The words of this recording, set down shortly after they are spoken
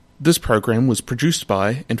This program was produced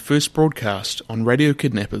by and first broadcast on Radio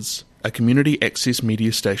Kidnappers, a community access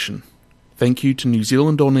media station. Thank you to New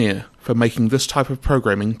Zealand On Air for making this type of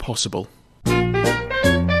programming possible. Good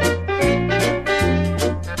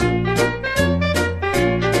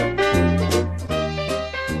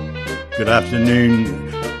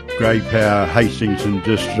afternoon, Grey Power, Hastings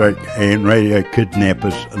District and Radio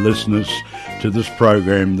Kidnappers listeners to this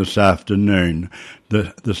program this afternoon.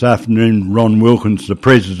 This afternoon, Ron Wilkins, the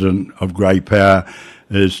President of Grey Power,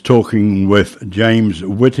 is talking with James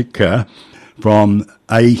Whitaker from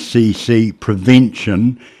ACC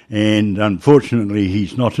Prevention, and unfortunately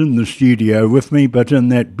he's not in the studio with me, but in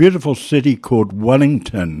that beautiful city called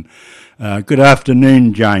Wellington. Good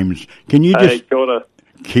afternoon, James. Can you just...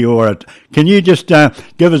 Kia ora. Can you just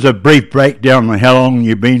give us a brief breakdown on how long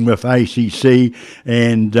you've been with ACC,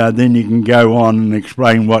 and then you can go on and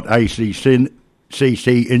explain what ACC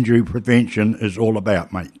injury prevention is all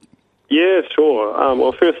about, mate? Yeah, sure.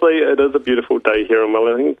 Well, firstly, it is a beautiful day here in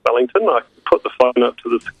Wellington. I can put the phone up to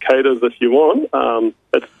the cicadas if you want.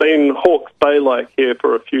 It's been Hawke's Bay-like here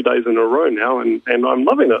for a few days in a row now, and I'm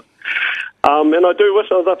loving it. And I do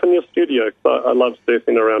wish I was up in your studio, because I love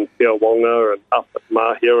surfing around Wonga and up at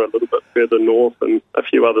Mahia a little bit further north and a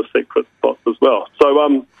few other secret spots as well.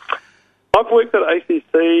 So I've worked at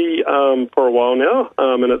ACC for a while now,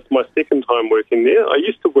 and it's my second time working there. I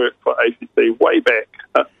used to work for ACC way back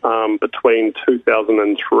between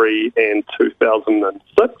 2003 and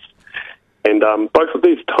 2006. And both of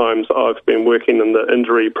these times I've been working in the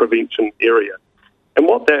injury prevention area. And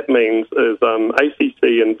what that means is ACC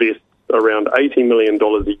invests around $80 million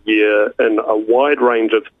a year in a wide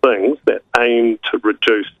range of things that aim to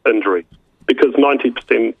reduce injuries, because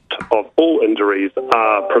 90% of all injuries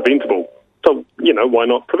are preventable. So, why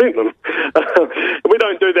not prevent them? We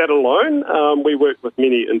don't do that alone. We work with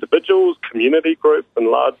many individuals, community groups and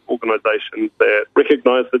large organisations that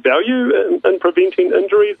recognise the value in preventing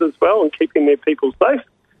injuries as well and keeping their people safe.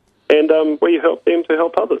 And we help them to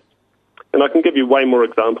help others. And I can give you way more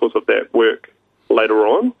examples of that work later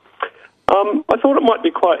on. I thought it might be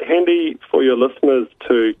quite handy for your listeners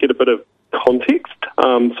to get a bit of context.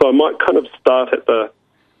 So I might kind of start at the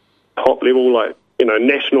top level,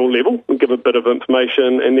 national level, and give a bit of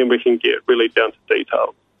information, and then we can get really down to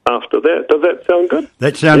detail after that. Does that sound good?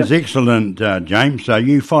 That sounds excellent, James. So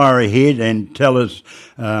you fire ahead and tell us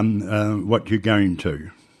what you're going to.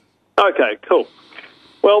 Okay, cool.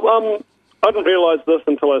 Well, I didn't realise this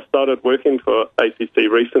until I started working for ACC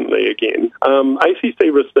recently again. ACC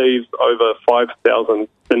receives over 5,000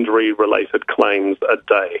 injury-related claims a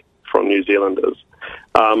day from New Zealanders.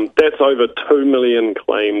 That's over 2 million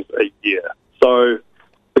claims a year. So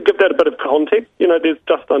to give that a bit of context, there's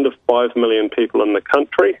just under 5 million people in the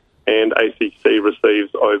country, and ACC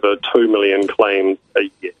receives over 2 million claims a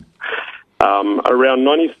year. Around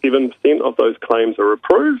 97% of those claims are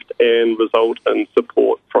approved and result in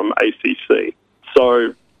support from ACC.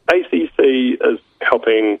 So ACC is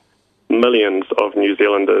helping millions of New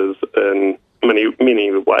Zealanders in many,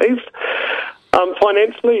 many ways.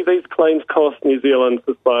 Financially, these claims cost New Zealand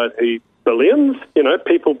society billions.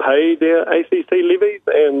 People pay their ACC levies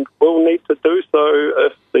and will need to do so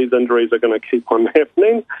if these injuries are going to keep on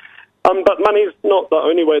happening. But money's not the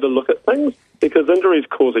only way to look at things, because injuries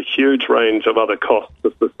cause a huge range of other costs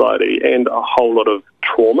to society and a whole lot of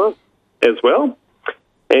trauma as well.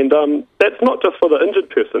 And that's not just for the injured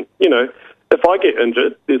person. If I get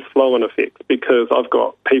injured, there's flow-on effects, because I've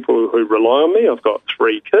got people who rely on me. I've got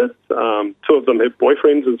 3 kids. 2 of them have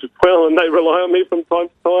boyfriends as well, and they rely on me from time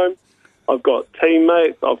to time. I've got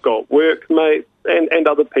teammates, I've got workmates, and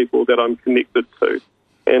other people that I'm connected to.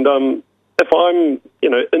 And if I'm,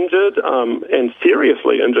 injured and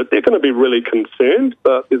seriously injured, they're going to be really concerned,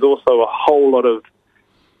 but there's also a whole lot of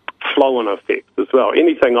flow-on effects as well.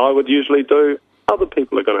 Anything I would usually do, other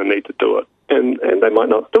people are going to need to do it, and they might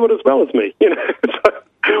not do it as well as me,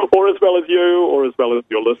 or as well as you, or as well as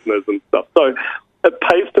your listeners and stuff. So it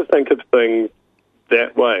pays to think of things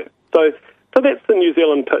that way. So that's the New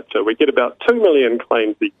Zealand picture. We get about 2 million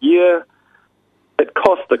claims a year. It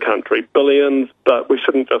costs the country billions, but we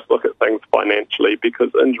shouldn't just look at things financially,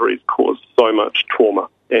 because injuries cause so much trauma.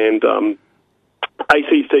 And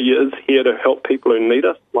ACC is here to help people who need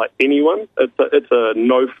us, like anyone. It's a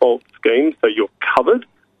no-fault scheme, so you're covered,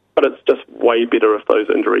 but it's just way better if those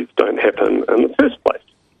injuries don't happen in the first place.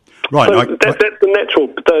 Right. So that's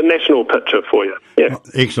the national picture for you. Yeah.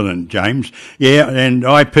 Excellent, James. Yeah, and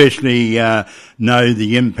I personally know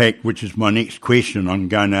the impact, which is my next question I'm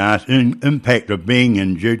going to ask, impact of being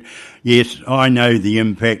injured. Yes, I know the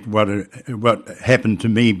impact, what happened to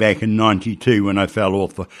me back in 92 when I fell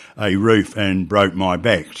off a roof and broke my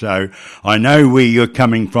back. So I know where you're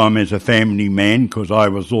coming from as a family man, because I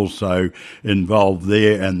was also involved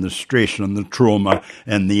there, and the stress and the trauma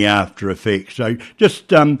and the after effects. So just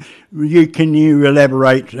can you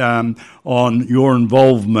elaborate on your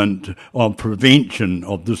involvement on prevention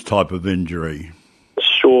of this type of injury?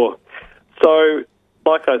 Sure. So,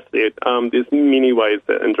 like I said, there's many ways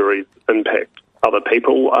that injuries impact other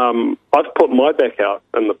people. I've put my back out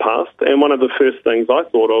in the past, and one of the first things I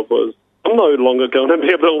thought of was, I'm no longer going to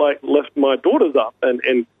be able to lift my daughters up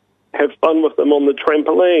and have fun with them on the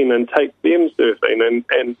trampoline and take them surfing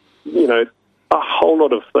and a whole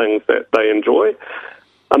lot of things that they enjoy.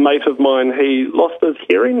 A mate of mine, he lost his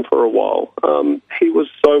hearing for a while. He was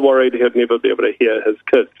so worried he'd never be able to hear his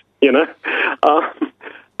kids, The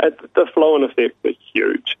flow-on effects are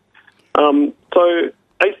huge. So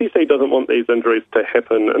ACC doesn't want these injuries to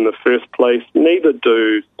happen in the first place. Neither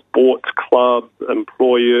do sports clubs,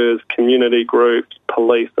 employers, community groups,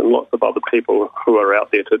 police, and lots of other people who are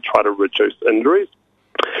out there to try to reduce injuries.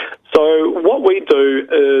 So what we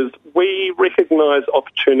do is we recognise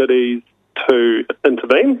opportunities to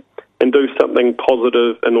intervene and do something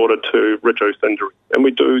positive in order to reduce injury. And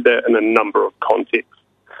we do that in a number of contexts.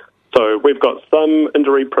 So we've got some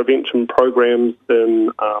injury prevention programs in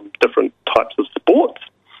different types of sports,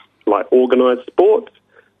 like organised sports.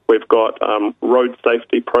 We've got road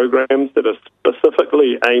safety programs that are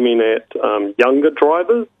specifically aiming at younger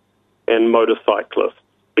drivers and motorcyclists.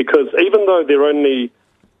 Because even though they're only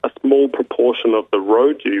a small proportion of the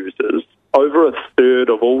road users, over a third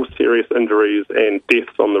of all serious injuries and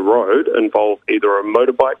deaths on the road involve either a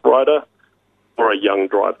motorbike rider or a young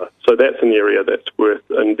driver. So that's an area that's worth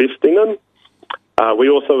investing in. We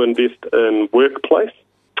also invest in workplace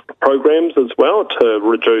programs as well to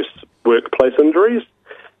reduce workplace injuries,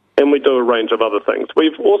 and we do a range of other things.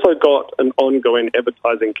 We've also got an ongoing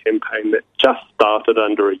advertising campaign that just started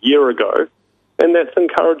under a year ago, and that's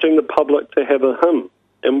encouraging the public to have a hymn.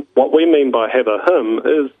 And what we mean by have a hymn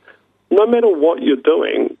is no matter what you're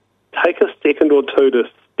doing, take a second or two to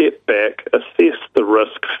step back, assess the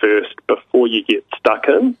risk first before you get stuck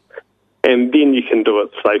in, and then you can do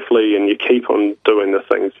it safely and you keep on doing the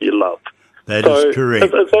things you love. That is correct.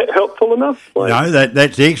 Is that helpful enough? No,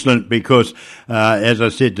 that's excellent because, as I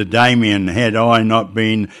said to Damien, had I not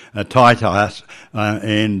been a tight ass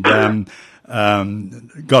and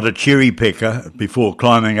got a cherry picker before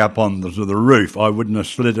climbing up on the roof, I wouldn't have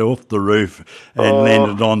slid off the roof and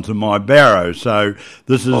landed onto my barrow. So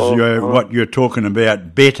this is what you're talking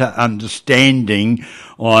about, better understanding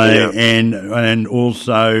and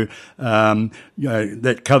also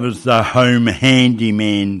that covers the home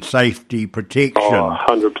handyman safety protection.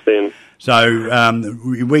 100%.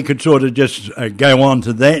 So we could sort of just go on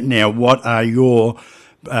to that now. What are your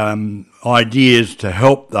ideas to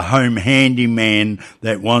help the home handyman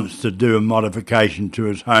that wants to do a modification to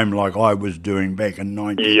his home like I was doing back in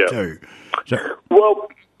 92? So, well,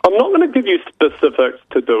 I'm not going to give you specifics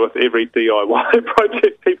to do with every DIY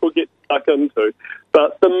project people get stuck into,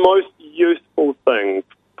 but the most useful thing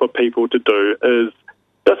for people to do is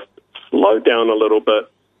just slow down a little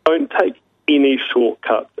bit. Don't take any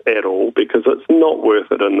shortcuts at all because it's not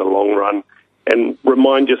worth it in the long run, and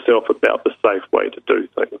remind yourself about the safe way to do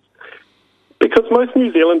things. Because most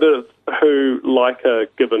New Zealanders who like a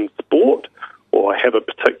given sport or have a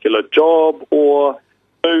particular job or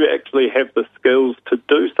who actually have the skills to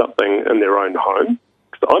do something in their own home,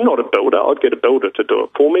 because I'm not a builder, I'd get a builder to do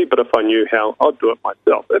it for me, but if I knew how, I'd do it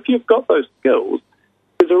myself. If you've got those skills,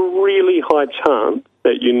 there's a really high chance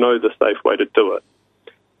that you know the safe way to do it.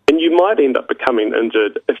 And you might end up becoming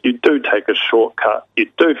injured if you do take a shortcut, you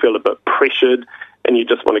do feel a bit pressured, and you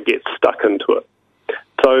just want to get stuck into it.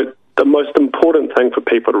 So the most important thing for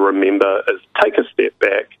people to remember is take a step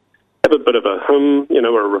back, have a bit of a hymn,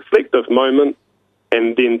 a reflective moment,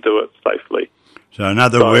 and then do it safely. So in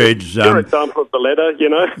other words... your example of the ladder,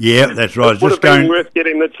 Yeah, that's right. It would have been worth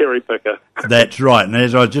getting the cherry picker. That's right. And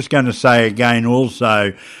as I was just going to say again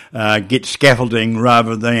also, get scaffolding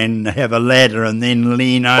rather than have a ladder and then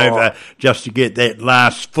lean over just to get that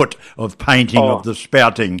last foot of painting of the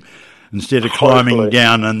spouting instead of climbing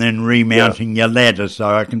down and then remounting your ladder. So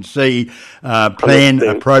I can see plan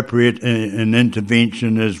 100%. Appropriate in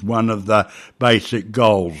intervention is one of the basic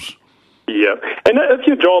goals. Yeah, and if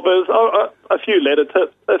your job is, a few ladder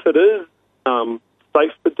tips, if it is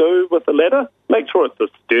safe to do with a ladder, make sure it's a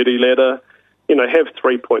sturdy ladder. have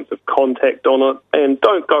 3 points of contact on it, and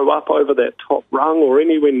don't go up over that top rung or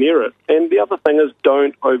anywhere near it. And the other thing is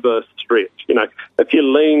don't overstretch. If you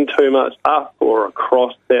lean too much up or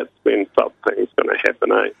across, that's when something's going to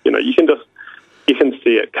happen. You can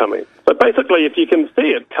see it coming. So basically, if you can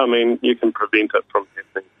see it coming, you can prevent it from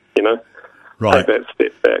happening. Right. Take that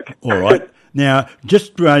step back. All right. Now,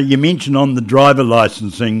 just you mentioned on the driver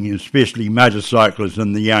licensing, especially motorcyclists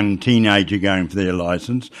and the young teenager going for their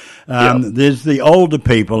licence, there's the older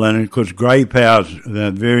people, and of course Grey Power's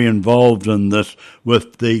very involved in this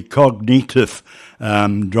with the cognitive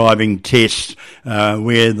driving tests,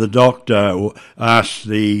 where the doctor asks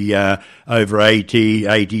the over 80,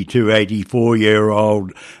 82,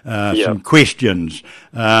 84-year-old some questions.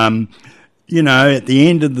 At the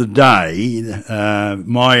end of the day,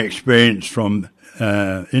 my experience from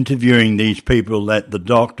interviewing these people that the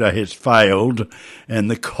doctor has failed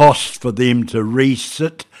and the cost for them to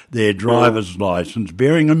resit their driver's licence,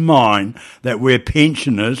 bearing in mind that we're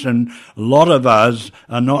pensioners and a lot of us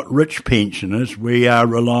are not rich pensioners. We are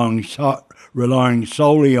relying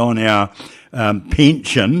solely on our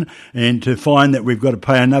pension, and to find that we've got to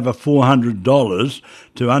pay another $400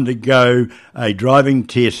 to undergo a driving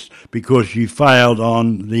test because you failed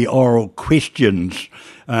on the oral questions.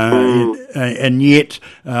 And yet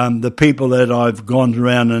the people that I've gone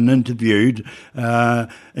around and interviewed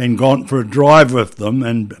and gone for a drive with them,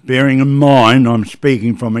 and bearing in mind I'm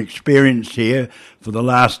speaking from experience here, for the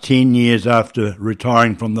last 10 years after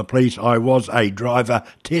retiring from the police, I was a driver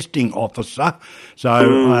testing officer. So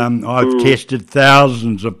I've tested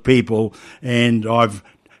thousands of people, and I've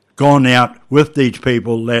gone out with these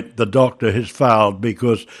people that the doctor has failed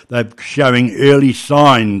because they're showing early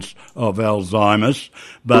signs of Alzheimer's,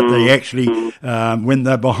 but they actually, when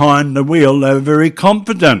they're behind the wheel, they're very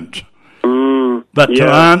confident. But to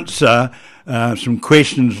answer some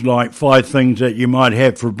questions like 5 things that you might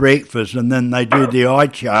have for breakfast, and then they do the eye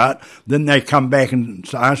chart, then they come back and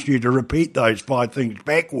ask you to repeat those 5 things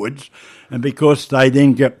backwards, and because they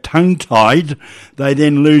then get tongue-tied, they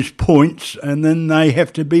then lose points, and then they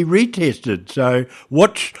have to be retested. So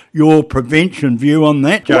what's your prevention view on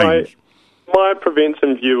that, James? My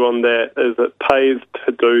prevention view on that is it pays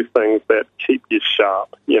to do things that keep you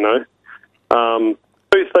sharp, do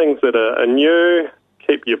things that are new,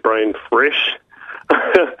 keep your brain fresh,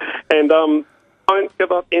 and don't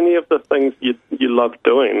give up any of the things you love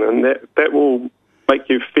doing, and that will make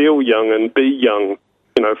you feel young and be young,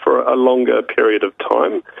 for a longer period of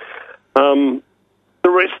time. The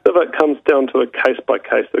rest of it comes down to a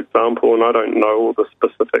case-by-case example, and I don't know all the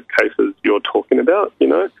specific cases you're talking about,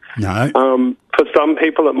 No. For some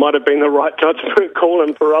people it might have been the right judgment call,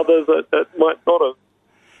 and for others it might not have.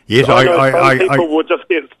 Yes, some people would just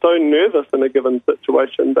get so nervous in a given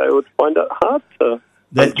situation they would find it hard to.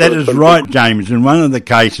 That is right, James. In one of the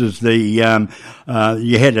cases, you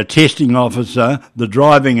had a testing officer, the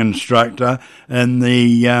driving instructor, and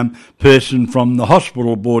the person from the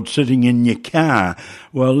hospital board sitting in your car.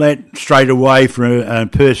 Well, that straight away for a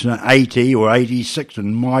person at 80 or 86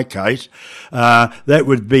 in my case, that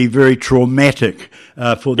would be very traumatic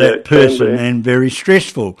for that person, and very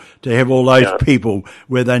stressful to have all those people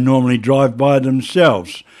where they normally drive by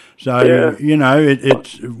themselves. So,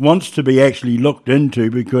 it wants to be actually looked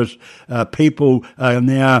into, because people are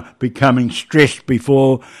now becoming stressed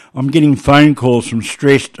before. I'm getting phone calls from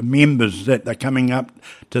stressed members that they're coming up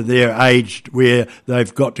to their age where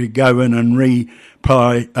they've got to go in and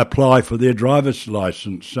apply for their driver's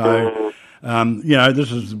licence. So,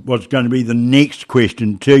 this is what's going to be the next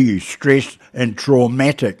question to you, stress and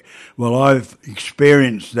traumatic. Well, I've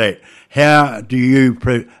experienced that. How do you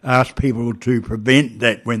ask people to prevent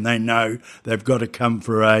that when they know they've got to come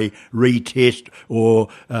for a retest or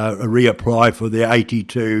reapply for their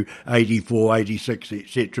 82, 84, 86,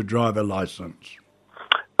 etc. driver licence?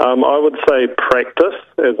 I would say practice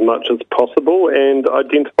as much as possible and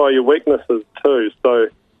identify your weaknesses too. So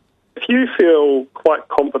if you feel quite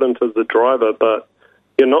confident as a driver, but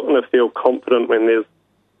you're not going to feel confident when there's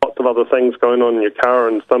lots of other things going on in your car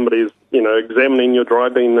and somebody's, examining your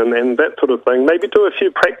driving and that sort of thing, maybe do a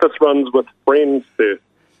few practice runs with friends first,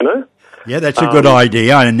 Yeah, that's a good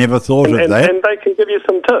idea. I never thought of that. And they can give you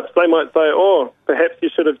some tips. They might say, perhaps you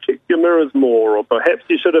should have checked your mirrors more, or perhaps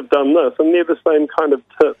you should have done this. And they're the same kind of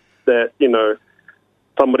tips that,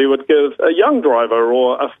 somebody would give a young driver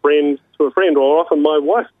or a friend to a friend, or often my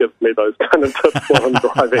wife gives me those kind of tips while I'm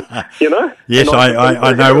driving, Yes,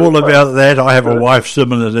 I know all about that. I have a wife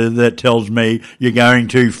similar to that tells me you're going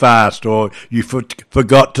too fast or you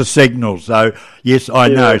forgot to signal. So, yes, I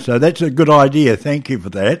know. So that's a good idea. Thank you for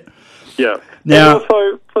that. Yeah. Now, and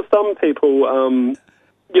also, for some people,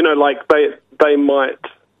 they might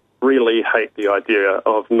really hate the idea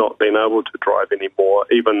of not being able to drive anymore,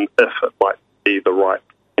 even if it might be the right,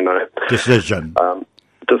 decision. And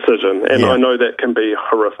I know that can be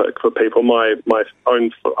horrific for people. My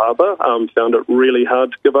own father found it really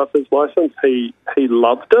hard to give up his license. He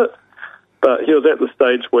loved it, but he was at the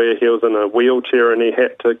stage where he was in a wheelchair and he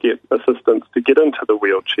had to get assistance to get into the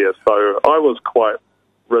wheelchair. So I was quite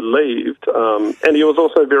relieved, and he was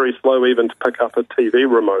also very slow even to pick up a TV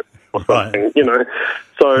remote or something,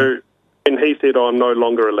 So, and he said, I'm no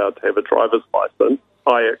longer allowed to have a driver's license.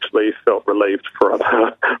 I actually felt relieved for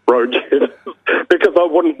other road users because I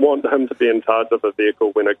wouldn't want him to be in charge of a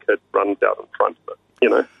vehicle when a kid runs out in front of it,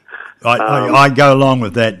 I go along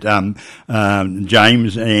with that,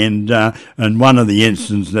 James, and one of the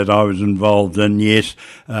instances that I was involved in, yes,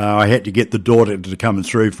 I had to get the daughter to come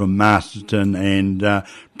through from Masterton and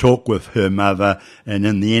talk with her mother, and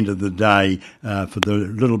in the end of the day, for the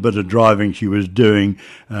little bit of driving she was doing,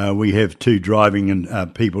 we have two driving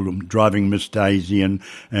and people driving Miss Daisy and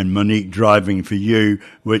Monique driving for you,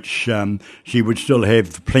 which she would still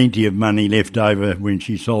have plenty of money left over when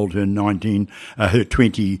she sold her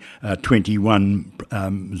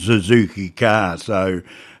 2021 Suzuki car. So,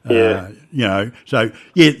 there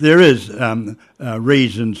is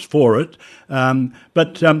reasons for it.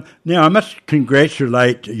 But now I must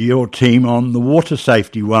congratulate your team on the water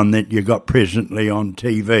safety one that you got presently on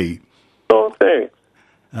TV. Oh, thanks.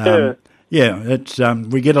 It's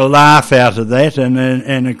we get a laugh out of that,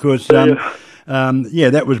 and of course,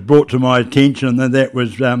 that was brought to my attention that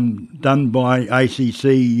was done by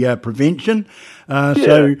ACC Prevention.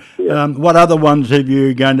 What other ones have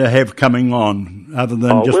you going to have coming on other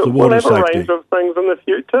than just the water safety? We'll have a range of things in the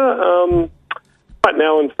future. Right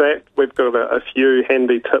now, in fact, we've got a few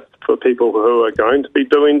handy tips for people who are going to be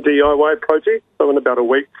doing DIY projects. So in about a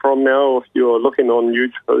week from now, if you're looking on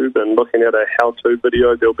YouTube and looking at a how-to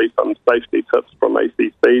video, there'll be some safety tips from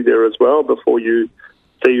ACC there as well before you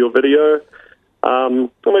see your video.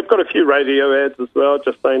 And we've got a few radio ads as well,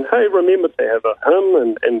 just saying, hey, remember to have a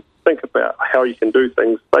hum and think about how you can do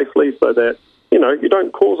things safely so that, you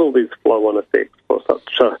don't cause all these flow-on effects for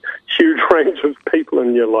such a huge range of people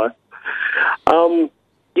in your life. So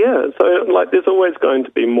there's always going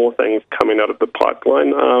to be more things coming out of the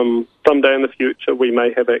pipeline. Someday in the future, we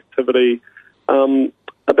may have activity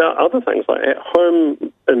about other things like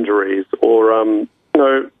at-home injuries or,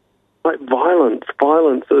 like violence.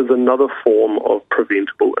 Violence is another form of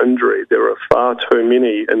preventable injury. There are far too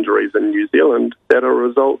many injuries in New Zealand that are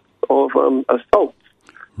results of assaults.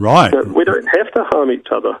 Right. We don't have to harm each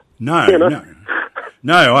other. No,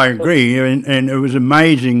 I agree. And it was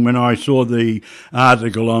amazing when I saw the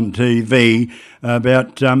article on TV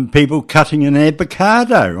about people cutting an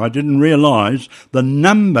avocado. I didn't realise the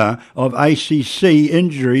number of ACC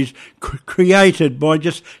injuries created by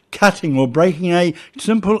just cutting or breaking a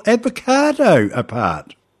simple avocado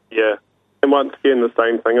apart. Yeah. And once again, the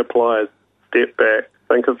same thing applies. Step back,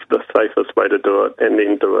 think of the safest way to do it, and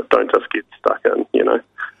then do it. Don't just get stuck in,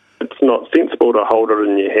 It's not sensible to hold it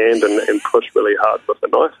in your hand and push really hard with a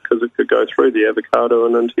knife because it could go through the avocado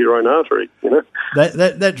and into your own artery,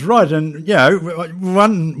 That's right. And,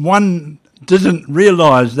 one didn't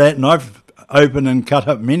realise that, and I've opened and cut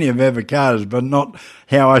up many of avocados, but not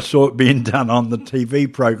how I saw it being done on the TV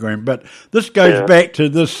program. But this goes back to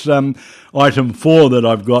this item 4 that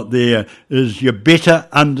I've got there, is your better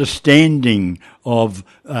understanding of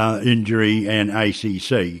injury and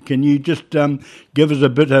ACC. Can you just give us a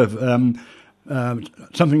bit of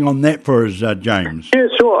something on that for us, James? Yeah,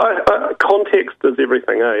 sure. Context is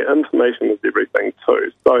everything, Information is everything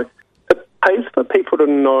too. So it pays for people to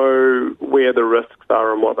know where the risks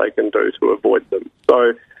are and what they can do to avoid them.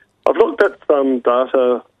 So I've looked at some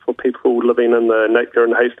data for people living in the Napier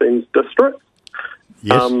and Hastings districts.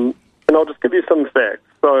 Yes. And I'll just give you some facts.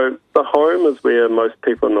 So the home is where most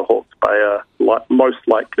people in the Hawke's Bay are most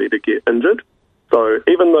likely to get injured. So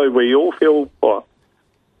even though we all feel,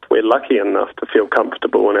 we're lucky enough to feel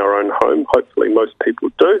comfortable in our own home, hopefully most people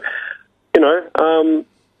do,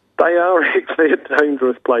 they are actually a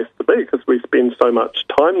dangerous place to be because we spend so much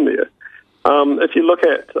time there. If you look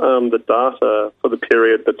at the data for the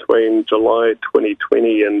period between July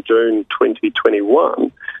 2020 and June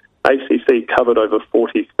 2021, ACC covered over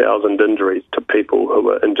 40,000 injuries to people who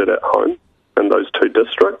were injured at home in those two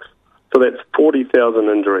districts. So that's 40,000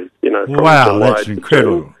 injuries, from wow, July that's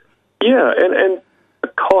incredible. June. Yeah, and the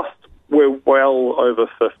costs were well over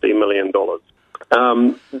 $50 million.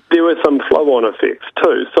 There were some flow-on effects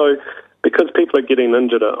too. So because people are getting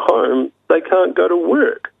injured at home, they can't go to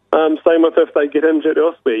work. Same with if they get injured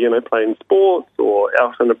elsewhere, playing sports or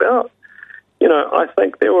out and about. I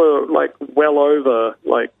think there were well over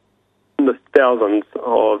in the thousands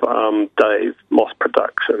of days lost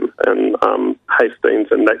production in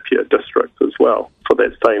Hastings and Napier districts as well for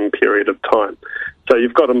that same period of time. So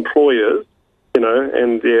you've got employers,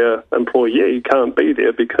 and their employee can't be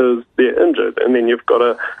there because they're injured, and then you've got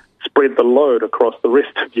to spread the load across the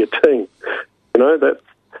rest of your team.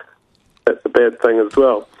 That's a bad thing as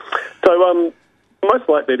well. So most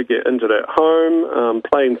likely to get injured at home,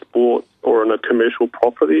 playing sports or in a commercial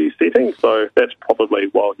property setting, so that's probably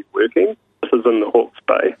while you're working. This is in the Hawke's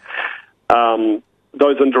Bay.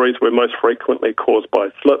 Those injuries were most frequently caused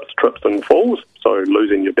by slips, trips and falls, so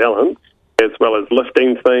losing your balance, as well as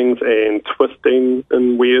lifting things and twisting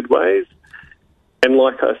in weird ways. And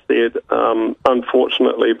like I said,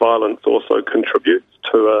 unfortunately, violence also contributes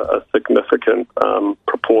to a significant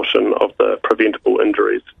proportion of the preventable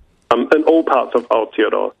injuries in all parts of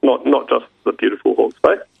Aotearoa, not just the beautiful Hawke's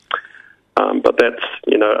Bay, but that's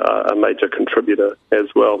a major contributor as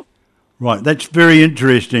well. Right, that's very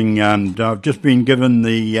interesting, and I've just been given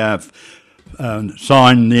the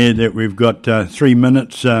sign there that we've got 3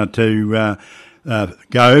 minutes to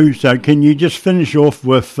go. So can you just finish off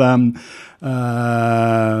with some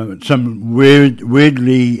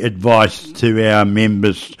weirdly advice to our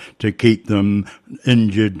members to keep them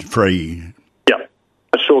injured-free? Yeah,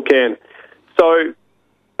 I sure can. So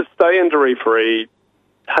to stay injury-free,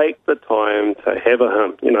 take the time to have a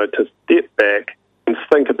hum, to step back and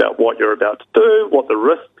think about what you're about to do, what the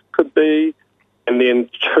risks could be, and then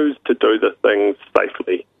choose to do the things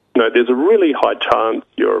safely. There's a really high chance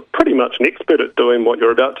you're pretty much an expert at doing what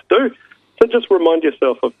you're about to do, so just remind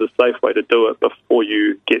yourself of the safe way to do it before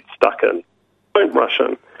you get stuck in. Don't rush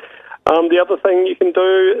in. The other thing you can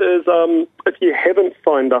do is, if you haven't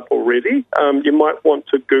signed up already, you might want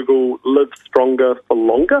to Google Live Stronger for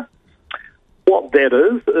Longer. What that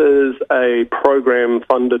is a program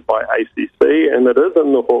funded by ACC, and it is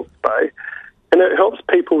in the Hawke's Bay, and it helps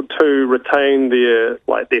people to retain their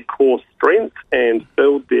core strength and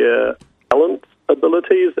build their balance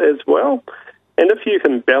abilities as well. And if you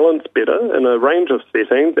can balance better in a range of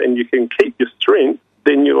settings and you can keep your strength,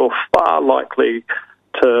 then you're far likely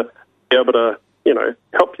to be able to,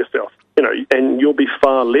 help yourself, and you'll be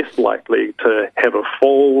far less likely to have a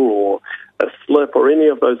fall or a slip or any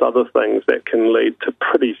of those other things that can lead to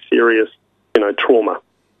pretty serious, trauma.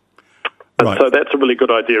 Right. So that's a really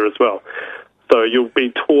good idea as well. So you'll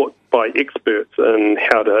be taught by experts in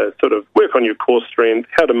how to sort of work on your core strength,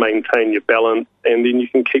 how to maintain your balance, and then you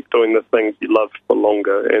can keep doing the things you love for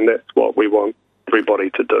longer, and that's what we want everybody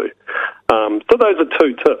to do. So those are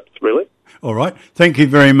 2 tips, really. All right. Thank you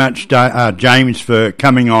very much, James, for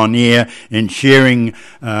coming on air and sharing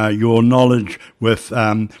your knowledge with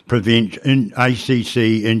ACC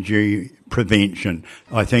injury prevention.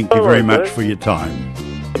 I thank you very much for your time.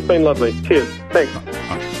 It's been lovely. Cheers. Thanks.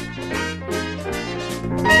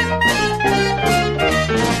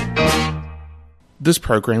 This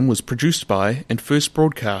program was produced by and first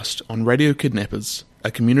broadcast on Radio Kidnappers,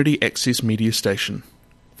 a community access media station.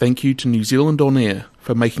 Thank you to New Zealand On Air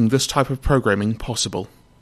for making this type of programming possible.